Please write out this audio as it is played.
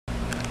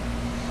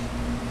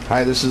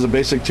Hi, this is a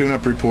basic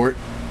tune-up report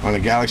on a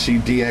Galaxy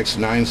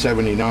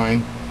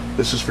DX-979.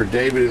 This is for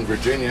David in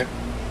Virginia.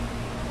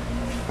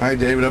 Hi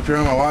David, up here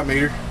on my watt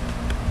meter,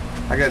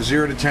 I got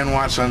 0 to 10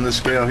 watts on this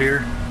scale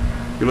here.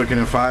 You're looking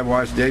at 5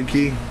 watts dead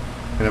key,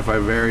 and if I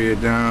vary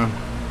it down,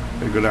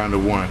 it go down to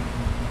 1.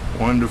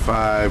 1 to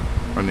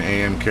 5 on the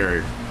AM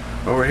carrier.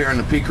 Over here on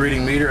the peak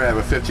reading meter, I have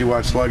a 50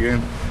 watt slug-in.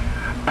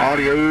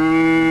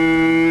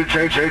 Audio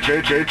check, check,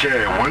 check, check,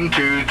 check. 1,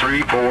 2,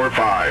 3, 4,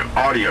 5.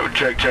 Audio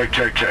check, check,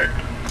 check, check.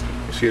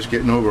 You see it's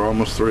getting over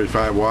almost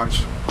 35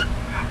 watts.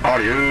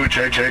 Audio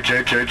check, check,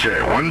 check, check,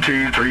 check. 1,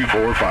 2, 3,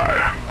 4,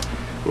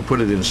 5. We'll put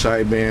it in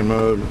sideband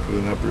mode for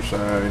an upper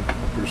side,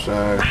 upper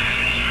side.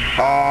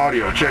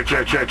 Audio check,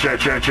 check, check, check,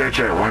 check, check,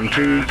 check. 1,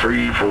 2,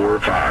 3, 4,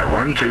 5.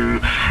 1, 2,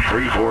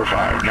 3, 4,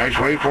 5. Nice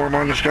waveform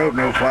on the scope,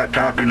 no flat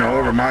topping, no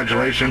over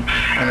modulation,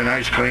 and a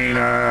nice clean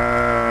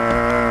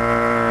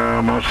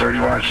almost 30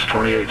 watts,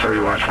 28, 30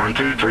 watts. 1,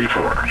 2, 3,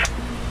 4.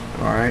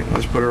 Alright,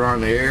 let's put her on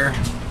the air.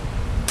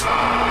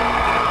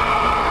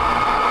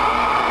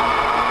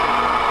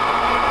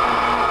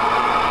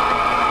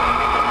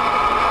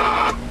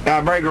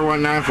 Breaker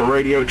 1.9 for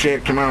radio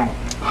check, come on.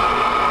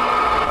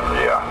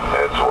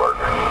 Yeah, it's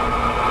working.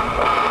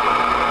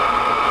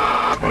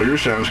 Oh,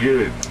 yours sounds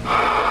good.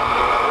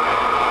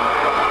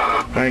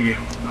 Thank you.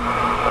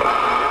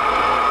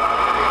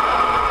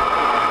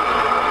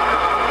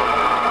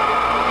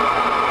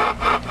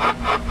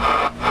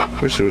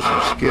 Wish there was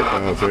some skip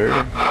out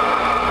there.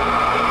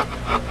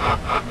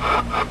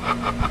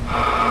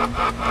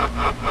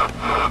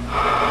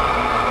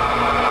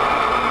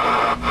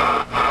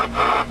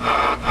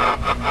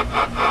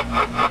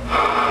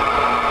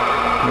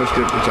 Let's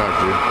get to talk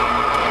to you.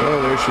 Oh,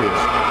 there she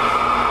is.